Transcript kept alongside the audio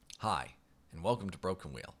Hi, and welcome to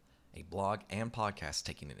Broken Wheel, a blog and podcast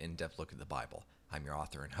taking an in-depth look at the Bible. I'm your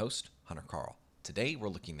author and host, Hunter Carl. Today we're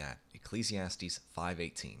looking at Ecclesiastes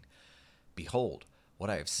 5:18. Behold,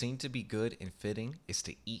 what I have seen to be good and fitting is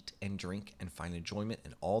to eat and drink and find enjoyment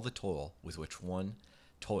in all the toil with which one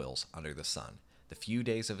toils under the sun, the few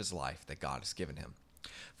days of his life that God has given him.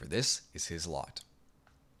 For this is his lot.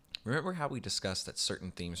 Remember how we discussed that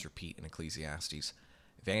certain themes repeat in Ecclesiastes?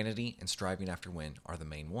 Vanity and striving after wind are the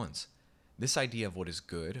main ones. This idea of what is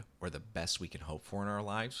good, or the best we can hope for in our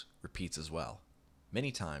lives, repeats as well.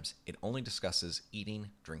 Many times, it only discusses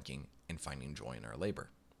eating, drinking, and finding joy in our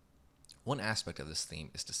labor. One aspect of this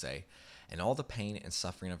theme is to say, in all the pain and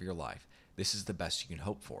suffering of your life, this is the best you can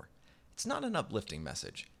hope for. It's not an uplifting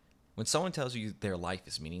message. When someone tells you their life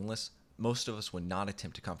is meaningless, most of us would not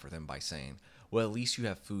attempt to comfort them by saying, well, at least you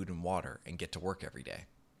have food and water and get to work every day.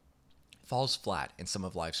 It falls flat in some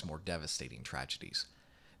of life's more devastating tragedies.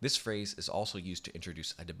 This phrase is also used to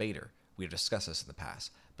introduce a debater. We have discussed this in the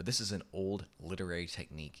past, but this is an old literary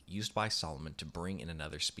technique used by Solomon to bring in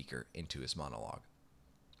another speaker into his monologue.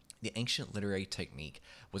 The ancient literary technique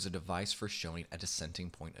was a device for showing a dissenting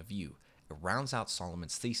point of view. It rounds out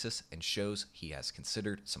Solomon's thesis and shows he has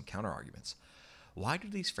considered some counterarguments. Why do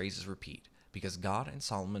these phrases repeat? Because God and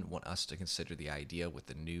Solomon want us to consider the idea with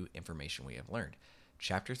the new information we have learned.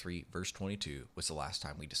 Chapter 3, verse 22 was the last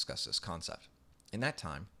time we discussed this concept. In that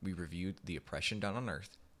time, we reviewed the oppression done on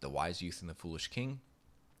earth, the wise youth and the foolish king,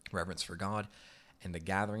 reverence for God, and the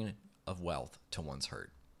gathering of wealth to one's herd.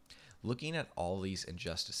 Looking at all these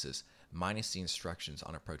injustices, minus the instructions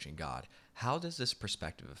on approaching God, how does this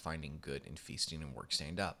perspective of finding good in feasting and work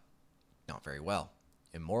stand up? Not very well.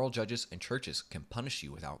 Immoral judges and churches can punish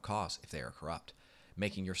you without cause if they are corrupt,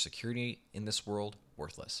 making your security in this world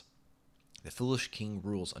worthless. The foolish king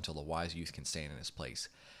rules until the wise youth can stand in his place.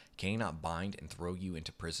 Can he not bind and throw you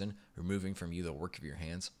into prison, removing from you the work of your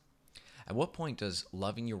hands? At what point does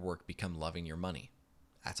loving your work become loving your money?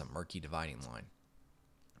 That's a murky dividing line.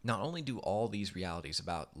 Not only do all these realities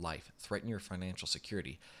about life threaten your financial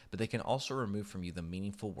security, but they can also remove from you the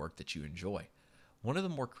meaningful work that you enjoy. One of the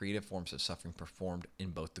more creative forms of suffering performed in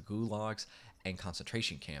both the gulags and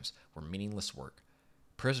concentration camps were meaningless work.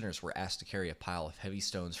 Prisoners were asked to carry a pile of heavy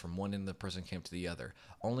stones from one end of the prison camp to the other,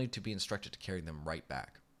 only to be instructed to carry them right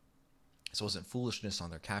back. This wasn't foolishness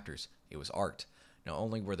on their captors, it was art. Not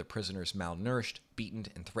only were the prisoners malnourished, beaten,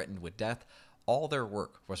 and threatened with death, all their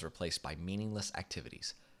work was replaced by meaningless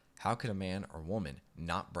activities. How could a man or woman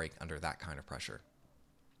not break under that kind of pressure?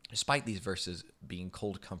 Despite these verses being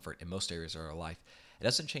cold comfort in most areas of our life, it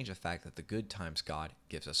doesn't change the fact that the good times God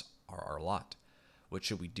gives us are our lot. What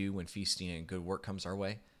should we do when feasting and good work comes our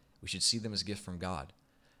way? We should see them as gifts from God,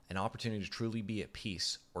 an opportunity to truly be at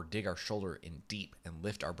peace or dig our shoulder in deep and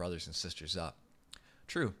lift our brothers and sisters up.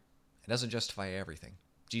 True, it doesn't justify everything.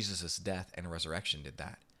 Jesus' death and resurrection did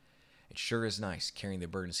that. It sure is nice carrying the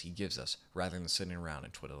burdens he gives us rather than sitting around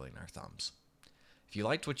and twiddling our thumbs. If you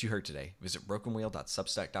liked what you heard today, visit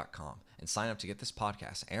brokenwheel.substack.com and sign up to get this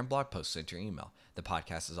podcast and blog posts sent to your email. The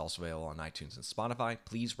podcast is also available on iTunes and Spotify.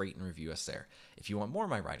 Please rate and review us there. If you want more of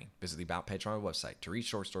my writing, visit the About page on my website to read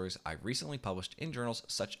short stories I've recently published in journals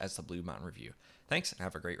such as the Blue Mountain Review. Thanks and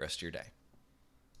have a great rest of your day.